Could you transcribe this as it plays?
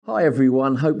Hi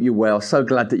everyone, hope you're well. So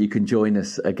glad that you can join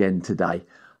us again today.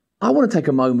 I want to take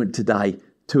a moment today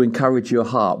to encourage your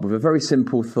heart with a very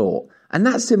simple thought. And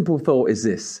that simple thought is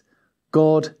this: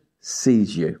 God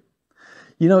sees you.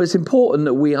 You know, it's important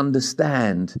that we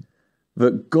understand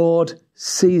that God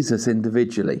sees us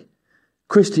individually.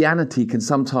 Christianity can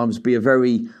sometimes be a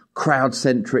very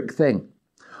crowd-centric thing.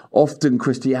 Often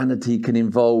Christianity can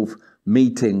involve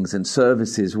meetings and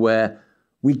services where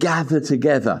we gather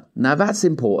together. Now that's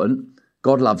important.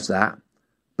 God loves that.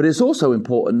 But it's also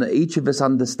important that each of us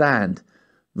understand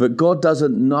that God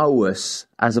doesn't know us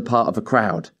as a part of a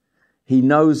crowd. He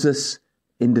knows us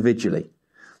individually.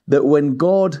 That when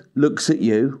God looks at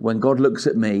you, when God looks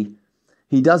at me,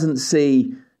 He doesn't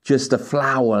see just a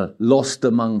flower lost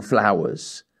among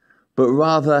flowers, but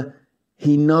rather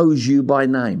He knows you by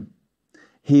name.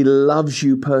 He loves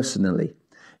you personally.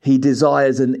 He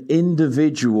desires an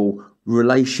individual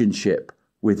relationship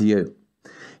with you.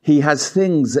 He has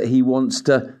things that He wants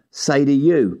to say to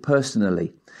you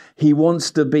personally. He wants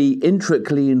to be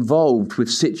intricately involved with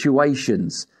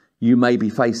situations you may be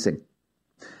facing.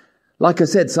 Like I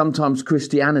said, sometimes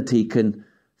Christianity can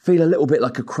feel a little bit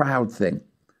like a crowd thing,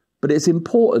 but it's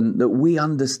important that we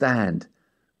understand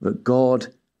that God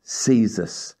sees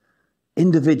us.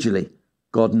 Individually,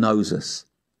 God knows us.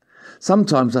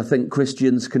 Sometimes I think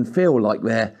Christians can feel like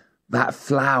they're that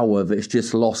flower that's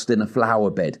just lost in a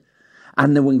flower bed.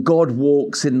 And then when God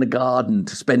walks in the garden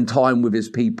to spend time with His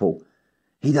people,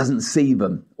 He doesn't see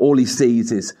them. All He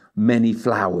sees is many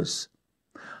flowers.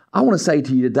 I want to say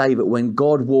to you today that when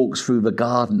God walks through the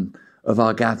garden of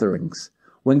our gatherings,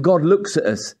 when God looks at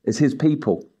us as His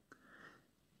people,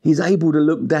 He's able to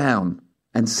look down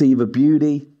and see the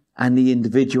beauty and the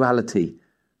individuality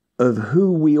of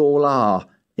who we all are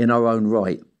in our own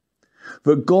right.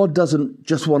 That God doesn't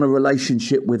just want a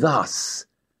relationship with us,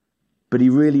 but He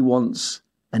really wants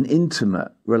an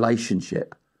intimate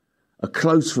relationship, a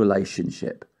close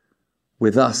relationship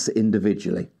with us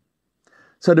individually.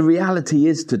 So the reality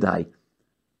is today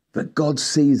that God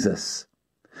sees us.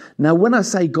 Now, when I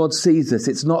say God sees us,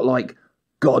 it's not like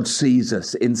God sees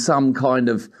us in some kind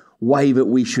of way that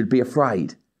we should be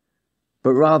afraid,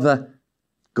 but rather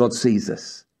God sees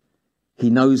us. He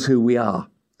knows who we are.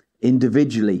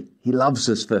 Individually, He loves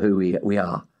us for who we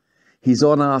are. He's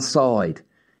on our side.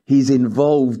 He's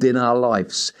involved in our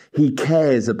lives. He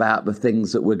cares about the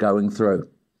things that we're going through.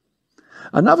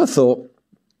 Another thought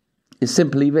is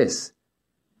simply this: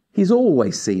 He's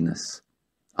always seen us.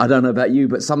 I don't know about you,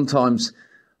 but sometimes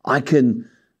I can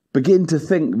begin to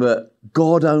think that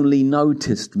God only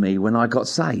noticed me when I got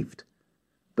saved.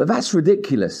 But that's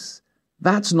ridiculous.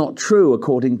 That's not true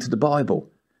according to the Bible.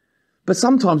 But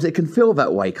sometimes it can feel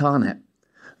that way, can't it?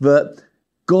 That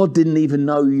God didn't even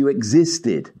know you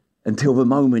existed until the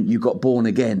moment you got born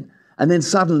again. And then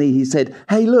suddenly He said,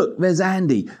 hey, look, there's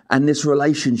Andy. And this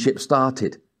relationship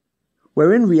started.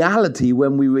 Where in reality,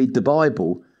 when we read the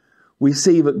Bible, we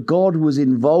see that God was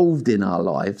involved in our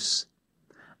lives,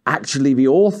 actually the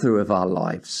author of our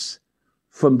lives,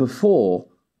 from before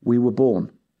we were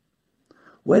born.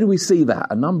 Where do we see that?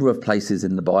 A number of places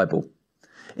in the Bible.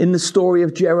 In the story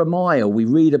of Jeremiah, we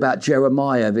read about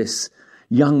Jeremiah, this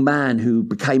young man who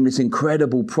became this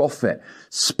incredible prophet,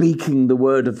 speaking the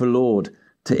word of the Lord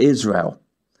to Israel.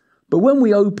 But when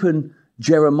we open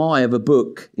Jeremiah, the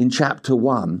book, in chapter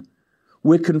 1,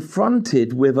 we're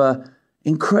confronted with an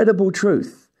incredible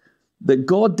truth that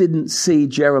God didn't see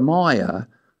Jeremiah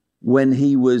when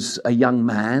he was a young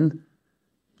man.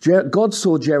 God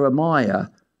saw Jeremiah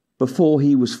before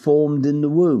he was formed in the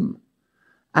womb.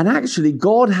 And actually,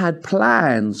 God had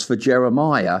plans for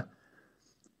Jeremiah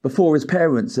before his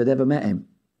parents had ever met him.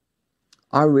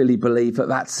 I really believe that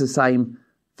that's the same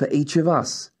for each of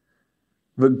us.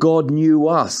 That God knew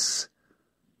us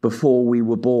before we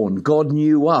were born. God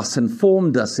knew us and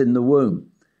formed us in the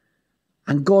womb.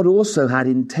 And God also had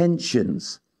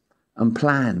intentions and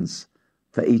plans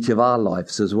for each of our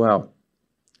lives as well.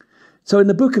 So in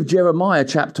the book of Jeremiah,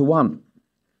 chapter 1,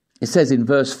 it says in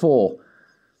verse 4,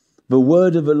 the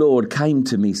word of the Lord came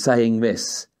to me saying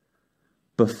this: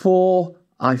 before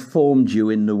I formed you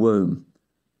in the womb,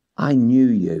 I knew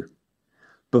you.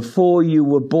 Before you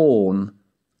were born,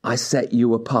 I set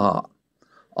you apart.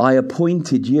 I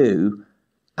appointed you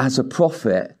as a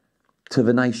prophet to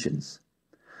the nations.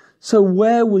 So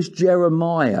where was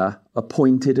Jeremiah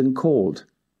appointed and called?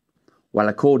 Well,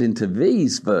 according to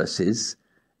these verses,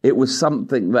 it was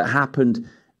something that happened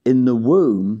in the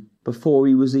womb before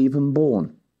he was even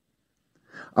born.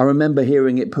 I remember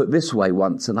hearing it put this way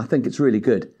once, and I think it's really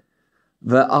good,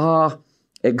 that our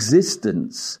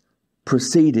existence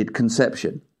preceded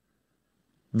conception.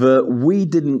 that we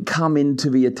didn't come into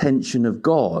the attention of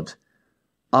God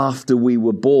after we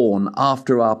were born,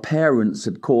 after our parents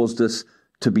had caused us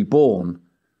to be born.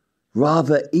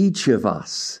 Rather, each of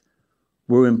us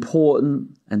were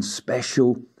important and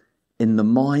special in the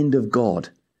mind of God,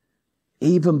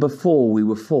 even before we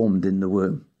were formed in the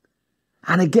womb.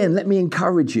 And again, let me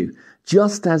encourage you,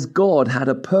 just as God had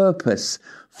a purpose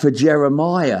for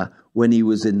Jeremiah when he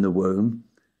was in the womb,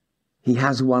 he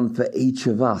has one for each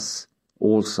of us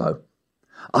also.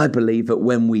 I believe that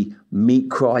when we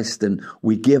meet Christ and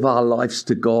we give our lives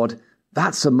to God,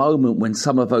 that's a moment when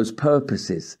some of those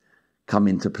purposes come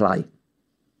into play.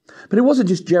 But it wasn't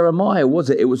just Jeremiah, was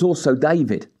it? It was also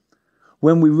David.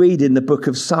 When we read in the book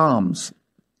of Psalms,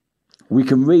 we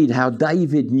can read how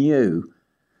David knew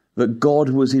that God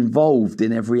was involved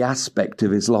in every aspect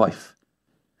of his life.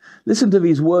 Listen to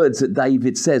these words that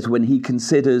David says when he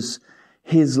considers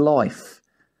his life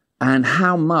and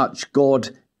how much God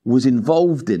was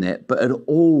involved in it, but had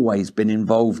always been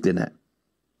involved in it.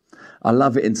 I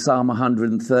love it in Psalm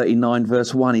 139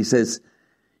 verse 1. He says,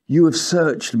 "You have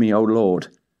searched me, O Lord,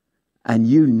 and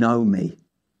you know me."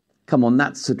 Come on,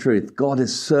 that's the truth. God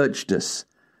has searched us.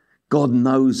 God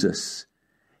knows us.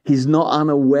 He's not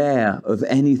unaware of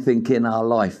anything in our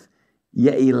life,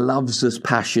 yet he loves us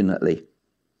passionately.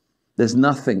 There's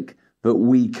nothing that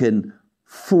we can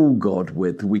fool God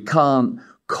with. We can't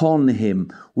con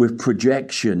him with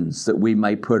projections that we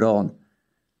may put on,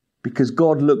 because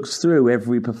God looks through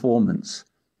every performance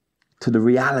to the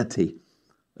reality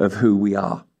of who we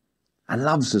are and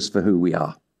loves us for who we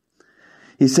are.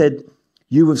 He said,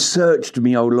 "You have searched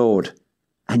me, O Lord,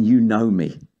 and you know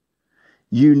me.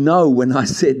 You know when I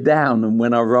sit down and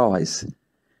when I rise.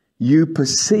 You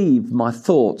perceive my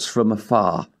thoughts from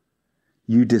afar.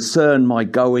 You discern my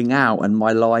going out and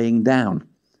my lying down.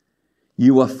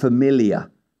 You are familiar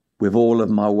with all of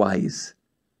my ways."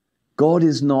 God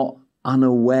is not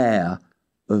unaware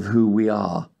of who we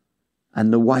are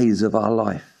and the ways of our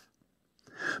life.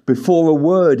 Before a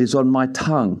word is on my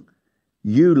tongue,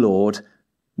 you, Lord,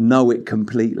 know it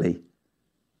completely.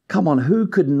 Come on, who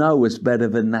could know us better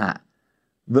than that?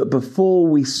 That before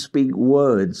we speak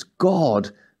words, God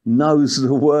knows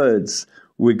the words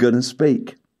we're going to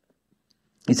speak.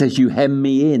 He says, "You hem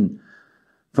me in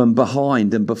from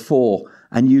behind and before,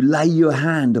 and you lay your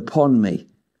hand upon me."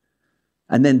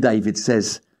 And then David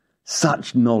says,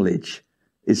 "Such knowledge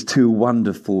is too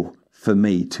wonderful for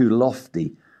me, too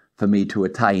lofty for me to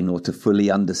attain or to fully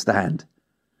understand."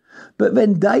 But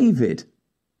then David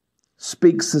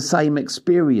speaks the same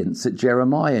experience that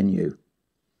Jeremiah knew.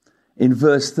 In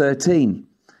verse 13,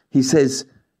 he says,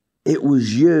 it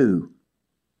was you,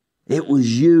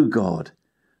 God,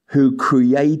 who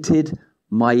created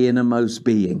my innermost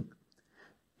being.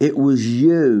 It was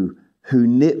you who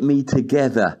knit me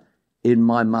together in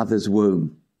my mother's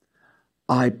womb.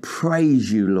 I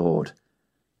praise you, Lord,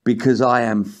 because I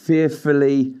am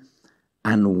fearfully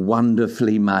and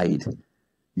wonderfully made.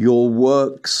 Your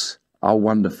works are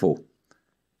wonderful,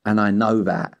 and I know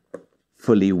that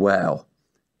fully well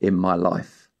in my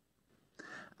life.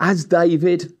 As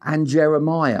David and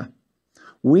Jeremiah,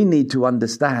 we need to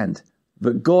understand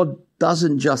that God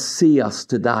doesn't just see us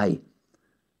today,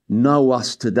 know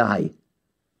us today,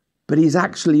 but he's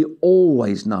actually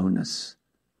always known us.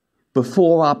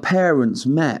 Before our parents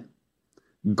met,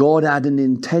 God had an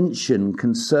intention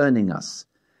concerning us.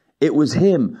 It was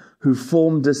him who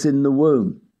formed us in the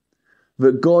womb,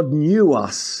 that God knew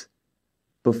us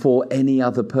before any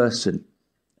other person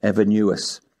ever knew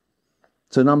us.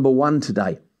 So number one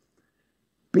today,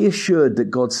 be assured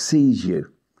that God sees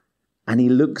you and he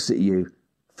looks at you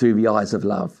through the eyes of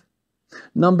love.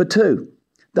 Number two,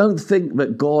 don't think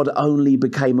that God only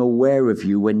became aware of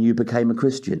you when you became a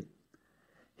Christian.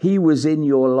 He was in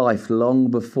your life long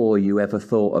before you ever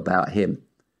thought about him.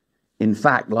 In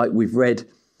fact, like we've read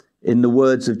in the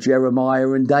words of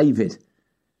Jeremiah and David,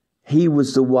 he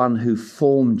was the one who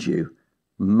formed you,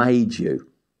 made you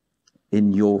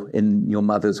in your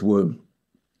mother's womb.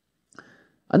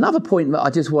 Another point that I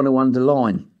just want to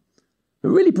underline, that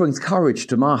really brings courage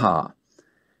to my heart,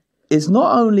 is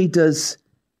not only does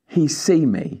he see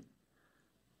me,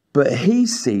 but he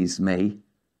sees me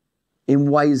in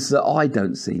ways that I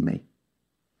don't see me.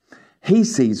 He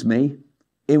sees me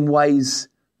in ways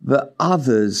that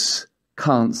others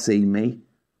can't see me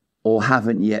or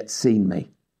haven't yet seen me.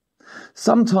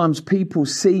 Sometimes people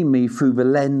see me through the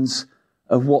lens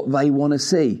of what they want to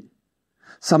see.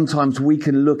 Sometimes we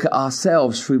can look at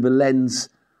ourselves through the lens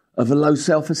of a low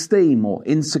self-esteem or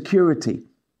insecurity,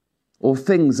 or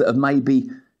things that have maybe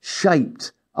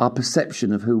shaped our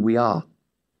perception of who we are.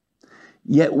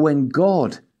 Yet when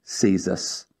God sees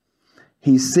us,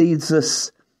 He sees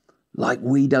us like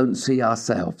we don't see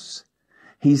ourselves.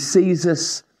 He sees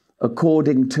us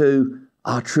according to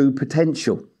our true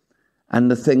potential and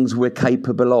the things we're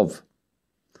capable of.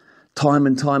 Time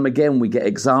and time again, we get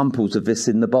examples of this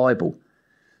in the Bible.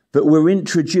 That we're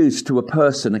introduced to a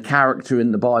person, a character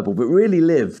in the Bible that really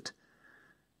lived.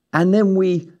 And then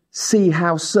we see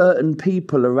how certain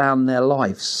people around their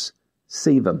lives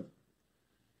see them.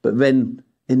 But then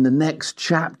in the next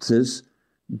chapters,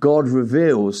 God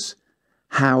reveals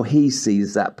how he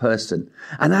sees that person.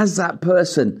 And as that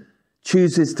person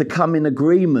chooses to come in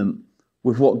agreement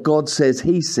with what God says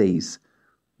he sees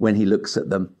when he looks at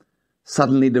them,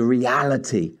 suddenly the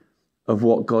reality of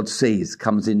what God sees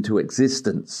comes into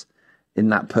existence in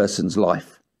that person's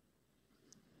life.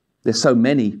 There's so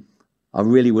many, I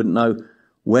really wouldn't know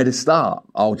where to start.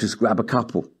 I'll just grab a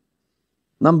couple.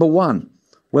 Number one,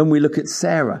 when we look at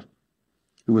Sarah,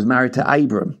 who was married to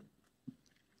Abram,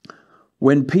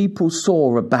 when people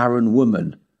saw a barren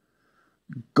woman,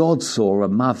 God saw a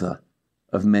mother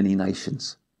of many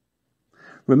nations.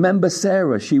 Remember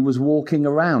Sarah, she was walking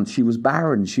around, she was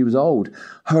barren, she was old.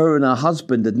 Her and her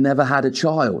husband had never had a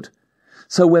child.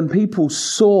 So when people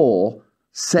saw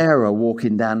Sarah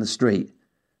walking down the street,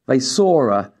 they saw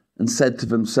her and said to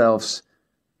themselves,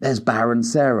 there's barren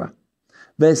Sarah.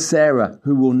 There's Sarah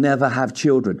who will never have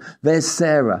children. There's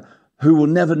Sarah who will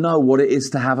never know what it is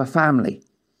to have a family.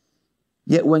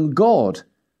 Yet when God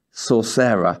saw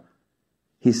Sarah,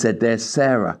 he said, there's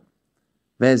Sarah.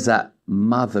 There's that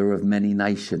mother of many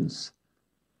nations.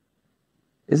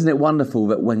 Isn't it wonderful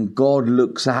that when God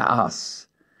looks at us,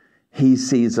 he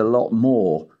sees a lot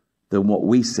more than what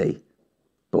we see,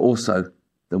 but also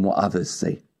than what others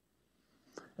see.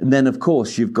 And then, of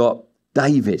course, you've got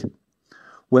David.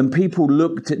 When people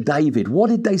looked at David, what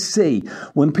did they see?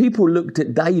 When people looked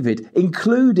at David,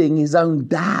 including his own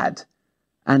dad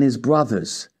and his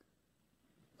brothers,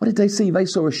 what did they see? They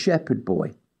saw a shepherd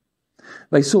boy.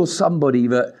 They saw somebody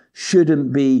that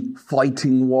shouldn't be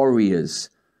fighting warriors,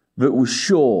 that was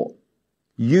short,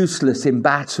 useless in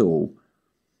battle,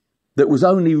 that was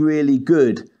only really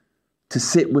good to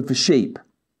sit with the sheep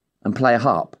and play a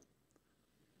harp.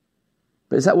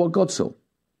 But is that what God saw?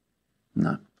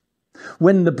 No.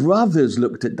 When the brothers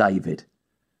looked at David,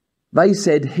 they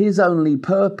said his only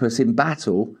purpose in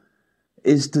battle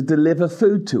is to deliver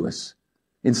food to us.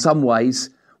 In some ways,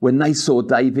 when they saw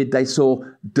David, they saw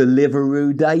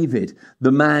Deliveroo David,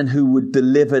 the man who would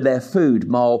deliver their food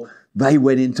while they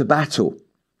went into battle.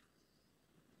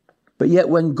 But yet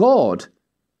when God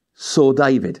saw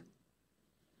David,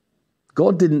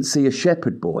 God didn't see a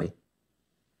shepherd boy.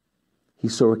 He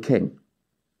saw a king.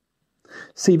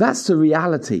 See, that's the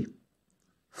reality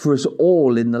for us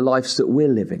all in the lives that we're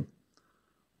living.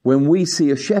 When we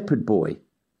see a shepherd boy,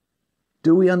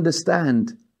 do we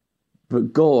understand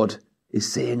that God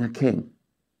is seeing a king?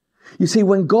 You see,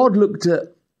 when God looked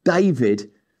at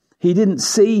David, he didn't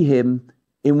see him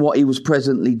in what he was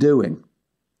presently doing.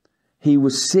 He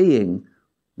was seeing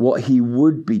what he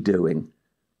would be doing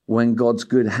when God's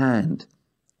good hand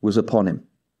was upon him.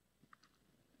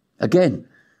 Again,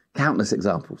 countless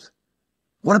examples.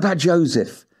 What about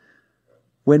Joseph?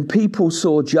 When people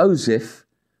saw Joseph,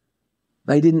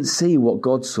 they didn't see what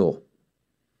God saw.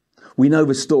 We know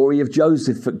the story of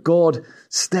Joseph, that God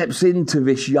steps into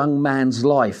this young man's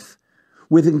life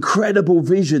with incredible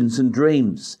visions and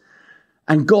dreams.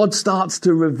 And God starts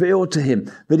to reveal to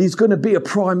him that he's going to be a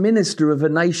prime minister of a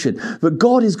nation, that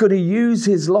God is going to use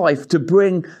his life to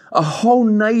bring a whole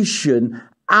nation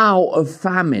out of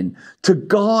famine, to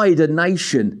guide a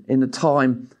nation in a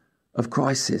time of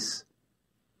crisis.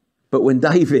 But when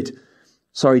Joseph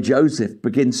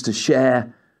begins to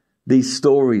share these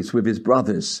stories with his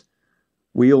brothers,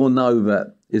 we all know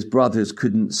that his brothers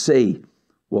couldn't see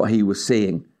what he was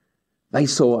seeing. They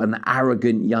saw an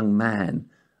arrogant young man,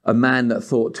 a man that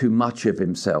thought too much of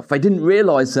himself. They didn't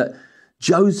realize that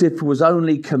Joseph was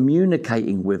only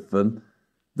communicating with them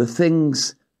the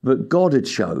things that God had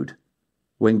showed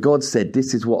when God said,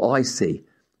 this is what I see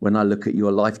when I look at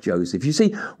your life, Joseph. You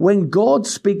see, when God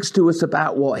speaks to us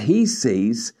about what he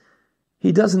sees,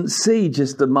 he doesn't see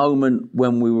just the moment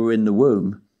when we were in the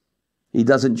womb. He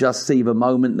doesn't just see the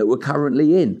moment that we're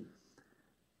currently in,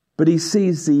 but he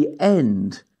sees the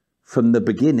end from the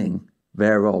beginning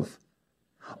thereof.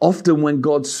 Often when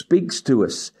God speaks to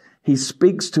us, he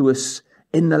speaks to us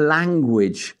in the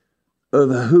language of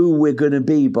who we're going to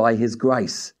be by his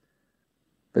grace.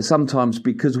 But sometimes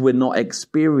because we're not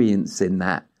experiencing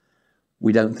that,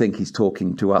 we don't think he's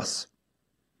talking to us.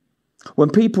 When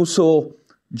people saw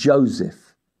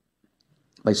Joseph,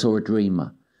 they saw a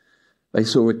dreamer. They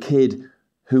saw a kid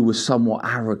who was somewhat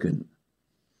arrogant.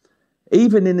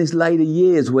 Even in his later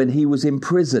years when he was in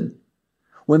prison,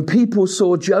 when people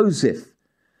saw Joseph,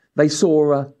 they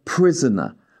saw a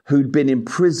prisoner who'd been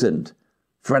imprisoned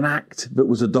for an act that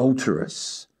was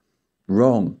adulterous,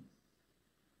 wrong.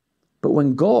 But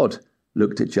when God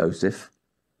looked at Joseph,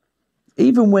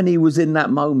 even when he was in that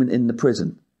moment in the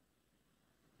prison,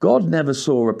 God never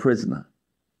saw a prisoner.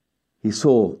 He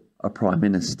saw a prime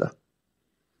minister.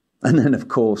 And then, of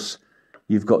course,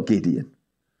 you've got Gideon,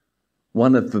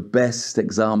 one of the best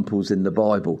examples in the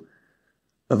Bible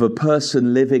of a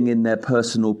person living in their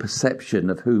personal perception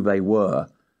of who they were.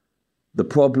 The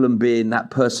problem being that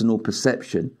personal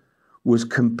perception was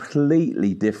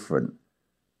completely different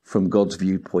from God's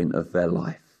viewpoint of their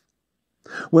life.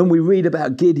 When we read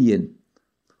about Gideon,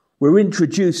 we're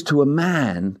introduced to a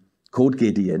man called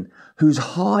Gideon who's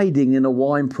hiding in a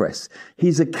winepress.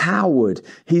 He's a coward.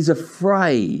 He's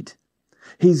afraid.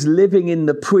 He's living in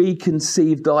the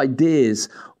preconceived ideas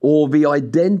or the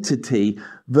identity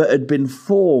that had been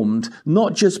formed,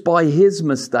 not just by his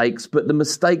mistakes, but the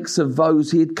mistakes of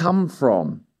those he had come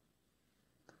from.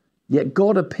 Yet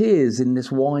God appears in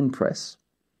this winepress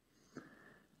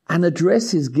and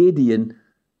addresses Gideon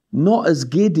not as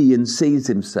Gideon sees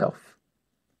himself,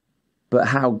 but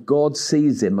how God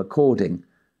sees him according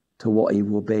to what he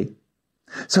will be.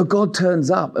 So God turns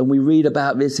up, and we read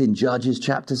about this in Judges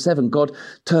chapter 7. God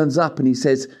turns up and he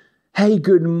says, "Hey,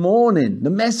 good morning." The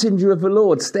messenger of the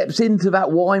Lord steps into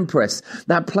that winepress,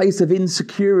 that place of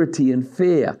insecurity and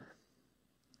fear,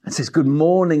 and says, "Good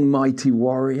morning, mighty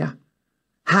warrior.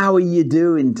 How are you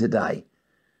doing today?"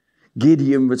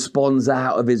 Gideon responds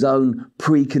out of his own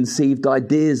preconceived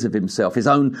ideas of himself, his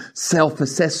own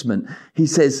self-assessment. He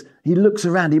says, he looks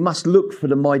around, he must look for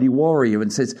the mighty warrior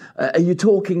and says, "Are you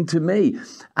talking to me?"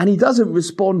 And he doesn't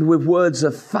respond with words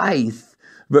of faith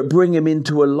that bring him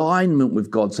into alignment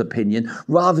with God's opinion.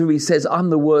 Rather, he says, "I'm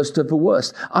the worst of the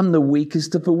worst. I'm the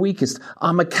weakest of the weakest.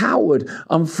 I'm a coward.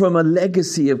 I'm from a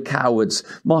legacy of cowards.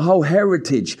 My whole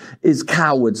heritage is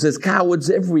cowards. There's cowards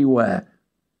everywhere."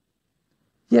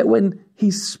 Yet when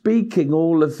he's speaking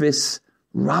all of this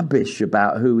rubbish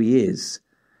about who he is,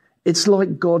 it's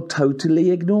like God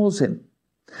totally ignores him.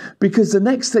 Because the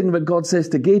next thing that God says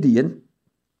to Gideon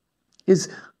is,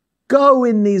 "Go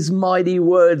in these mighty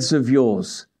words of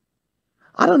yours."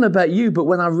 I don't know about you, but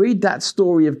when I read that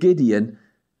story of Gideon,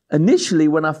 initially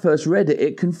when I first read it,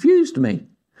 it confused me.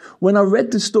 When I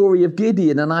read the story of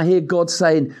Gideon and I hear God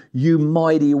saying, "You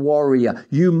mighty warrior,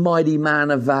 you mighty man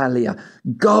of valor,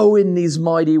 go in these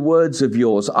mighty words of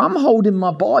yours," I'm holding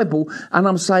my Bible and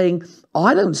I'm saying,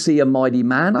 I don't see a mighty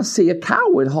man. I see a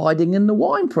coward hiding in the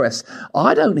winepress.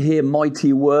 I don't hear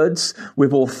mighty words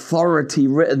with authority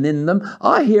written in them.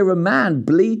 I hear a man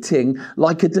bleating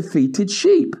like a defeated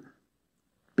sheep.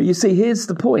 But you see, here's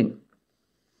the point.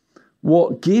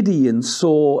 What Gideon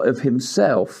saw of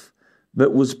himself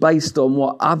that was based on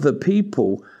what other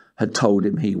people had told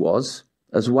him he was,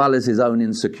 as well as his own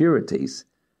insecurities,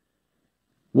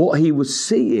 what he was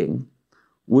seeing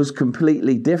was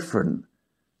completely different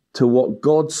to what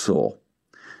God saw.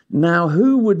 Now,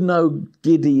 who would know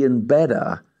Gideon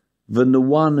better than the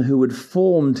one who had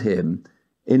formed him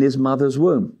in his mother's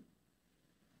womb?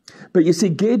 But you see,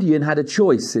 Gideon had a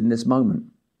choice in this moment.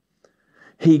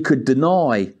 He could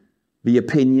deny the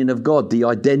opinion of God, the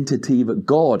identity that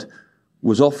God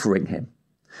was offering him.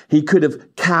 He could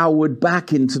have cowered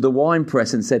back into the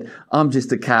winepress and said, "I'm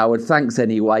just a coward. Thanks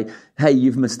anyway. Hey,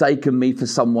 you've mistaken me for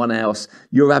someone else.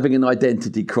 You're having an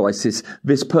identity crisis.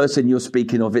 This person you're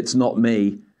speaking of, it's not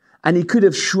me." And he could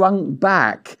have shrunk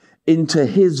back into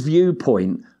his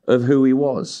viewpoint of who he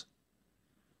was.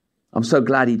 I'm so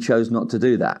glad he chose not to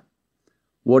do that.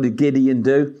 What did Gideon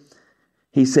do?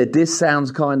 He said, "This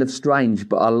sounds kind of strange,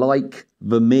 but I like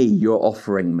the me you're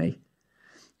offering me."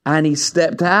 And he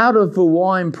stepped out of the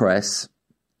winepress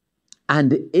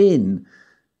and in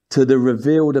to the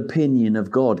revealed opinion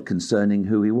of God concerning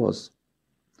who he was.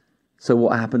 So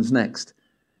what happens next?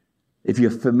 If you're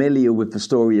familiar with the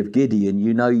story of Gideon,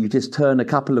 you know you just turn a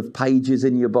couple of pages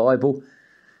in your Bible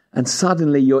and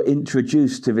suddenly you're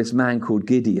introduced to this man called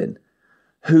Gideon,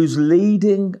 who's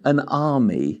leading an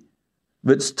army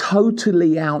that's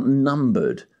totally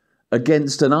outnumbered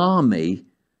against an army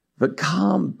that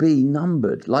can't be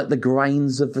numbered, like the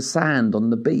grains of the sand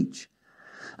on the beach.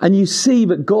 And you see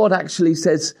that God actually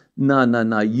says,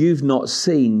 no, you've not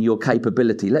seen your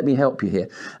capability. Let me help you here.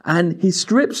 And he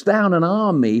strips down an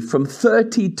army from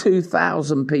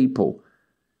 32,000 people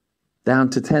down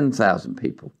to 10,000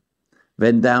 people,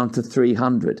 then down to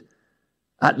 300.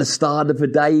 At the start of the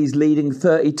day, he's leading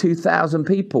 32,000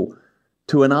 people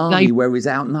to an army where he's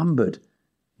outnumbered.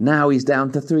 Now he's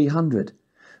down to 300.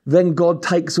 Then God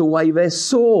takes away their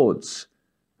swords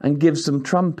and gives them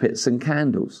trumpets and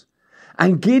candles.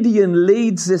 And Gideon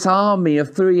leads this army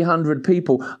of 300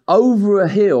 people over a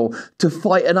hill to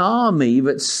fight an army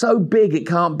that's so big it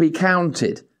can't be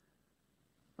counted.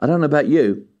 I don't know about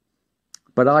you,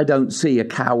 but I don't see a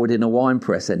coward in a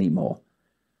winepress anymore.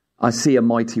 I see a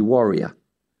mighty warrior.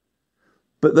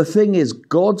 But the thing is,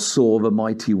 God saw the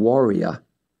mighty warrior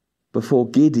before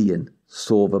Gideon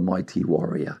saw the mighty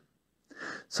warrior.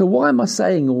 So why am I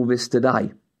saying all this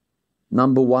today?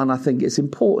 Number one, I think it's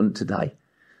important today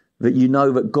that you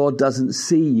know that God doesn't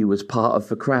see you as part of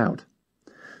the crowd.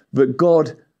 That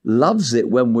God loves it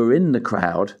when we're in the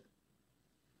crowd,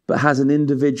 but has an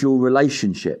individual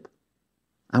relationship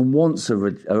and wants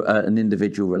an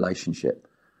individual relationship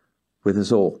with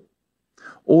us all.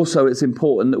 Also, it's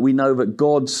important that we know that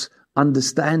God's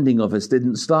understanding of us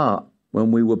didn't start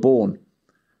when we were born,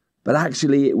 but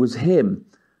actually it was him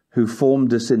who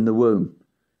formed us in the womb.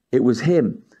 It was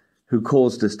him who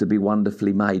caused us to be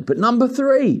wonderfully made. But number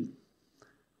three,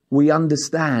 we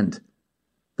understand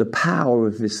the power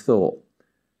of this thought,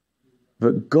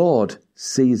 that God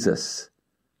sees us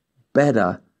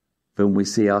better than we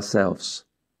see ourselves.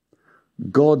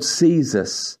 God sees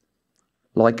us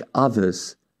like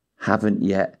others haven't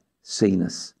yet seen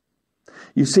us.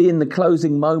 You see, in the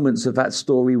closing moments of that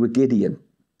story with Gideon,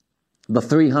 the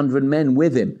 300 men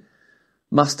with him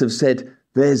must have said,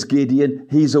 "There's Gideon,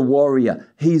 he's a warrior,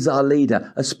 he's our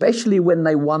leader," especially when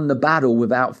they won the battle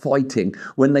without fighting,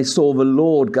 when they saw the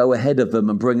Lord go ahead of them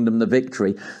and bring them the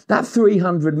victory. That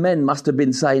 300 men must have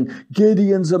been saying,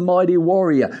 "Gideon's a mighty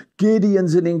warrior,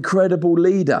 Gideon's an incredible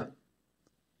leader."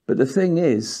 But the thing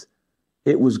is,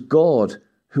 it was God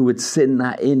who had seen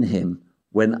that in him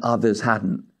when others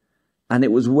hadn't. And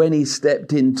it was when he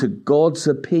stepped into God's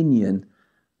opinion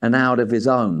and out of his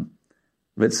own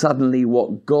that suddenly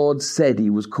what God said he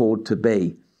was called to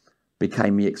be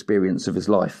became the experience of his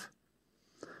life.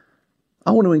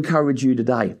 I want to encourage you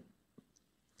today.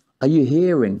 Are you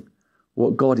hearing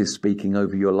what God is speaking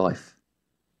over your life?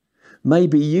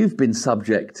 Maybe you've been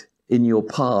subject in your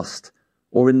past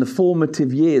or in the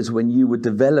formative years when you were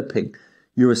developing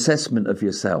your assessment of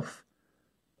yourself,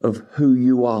 of who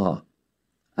you are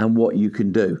and what you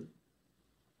can do.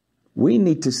 We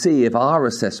need to see if our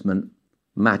assessment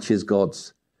matches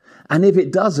God's. And if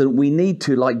it doesn't, we need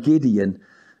to, like Gideon,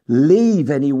 leave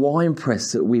any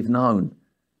winepress that we've known.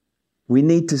 We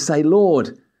need to say,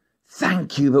 "Lord,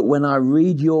 thank you that when I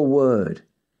read your word,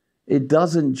 it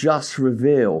doesn't just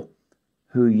reveal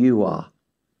who you are,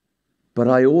 but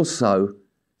I also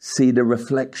see the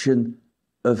reflection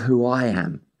of who I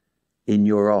am in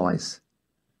your eyes."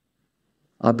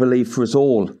 I believe for us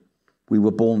all, we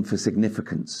were born for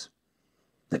significance,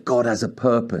 that God has a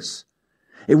purpose.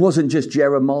 It wasn't just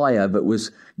Jeremiah that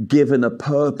was given a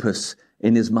purpose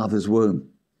in his mother's womb.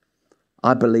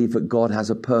 I believe that God has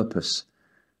a purpose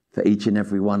for each and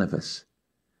every one of us.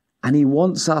 And he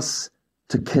wants us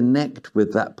to connect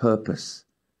with that purpose.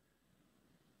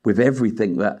 With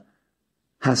everything that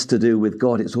has to do with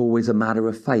God, it's always a matter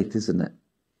of faith, isn't it?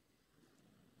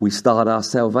 We start our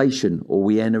salvation, or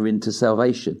we enter into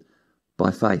salvation by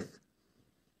faith.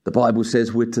 The Bible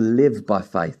says we're to live by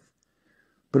faith.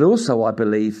 But also, I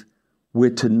believe,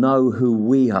 we're to know who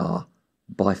we are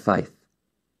by faith.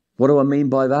 What do I mean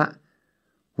by that?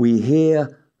 We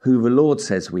hear who the Lord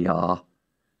says we are,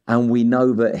 and we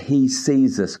know that he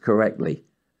sees us correctly.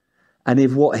 And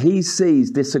if what he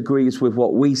sees disagrees with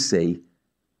what we see,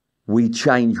 we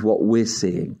change what we're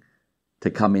seeing to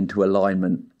come into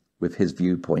alignment with his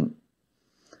viewpoint.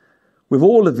 With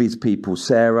all of these people,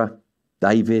 Sarah,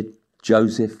 David,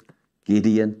 Joseph,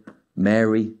 Gideon,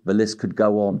 Mary, the list could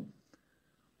go on.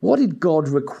 What did God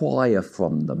require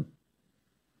from them?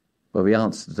 Well, the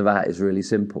answer to that is really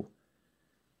simple.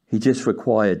 He just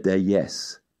required their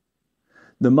yes.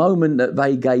 The moment that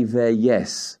they gave their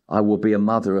yes, "I will be a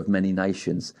mother of many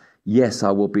nations. Yes,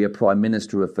 I will be a prime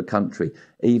minister of the country,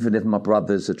 even if my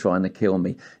brothers are trying to kill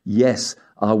me. Yes,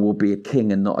 I will be a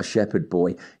king and not a shepherd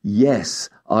boy. Yes,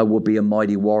 I will be a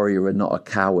mighty warrior and not a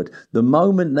coward." The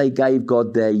moment they gave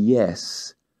God their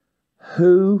yes,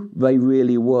 who they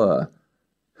really were,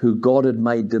 who God had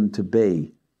made them to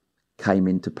be, came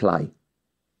into play.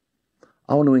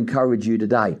 I want to encourage you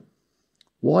today.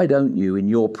 Why don't you, in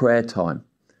your prayer time,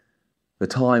 the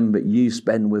time that you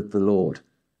spend with the Lord,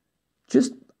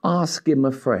 just ask him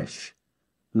afresh,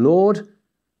 "Lord,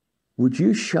 would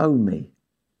you show me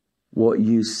what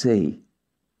you see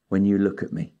when you look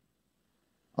at me?"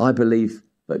 I believe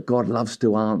that God loves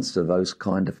to answer those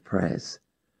kind of prayers.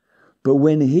 But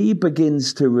when he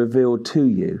begins to reveal to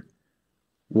you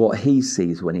what he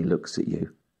sees when he looks at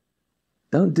you,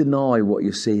 Don't deny what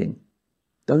you're seeing.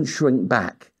 Don't shrink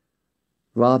back.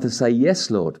 Rather say, yes,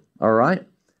 Lord, all right?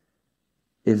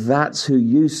 If that's who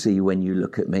you see when you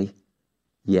look at me,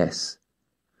 yes.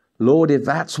 Lord, if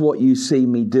that's what you see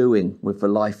me doing with the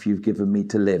life you've given me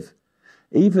to live,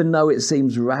 even though it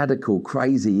seems radical,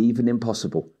 crazy, even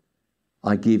impossible,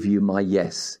 I give you my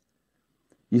yes.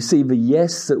 You see, the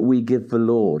yes that we give the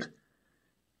Lord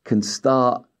can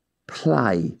start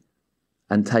play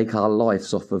and take our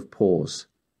lives off of pause.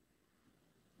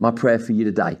 My prayer for you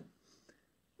today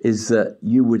is that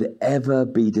you would ever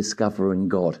be discovering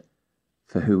God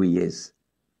for who he is,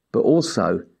 but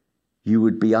also you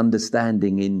would be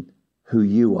understanding in who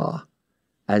you are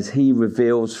as he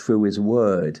reveals through his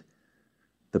word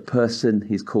the person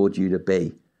he's called you to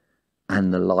be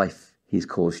and the life he's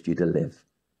caused you to live.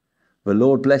 The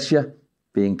Lord bless you.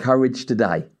 Be encouraged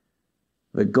today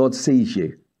that God sees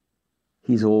you.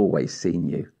 He's always seen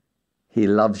you. He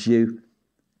loves you,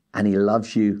 and he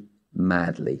loves you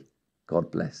madly.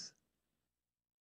 God bless.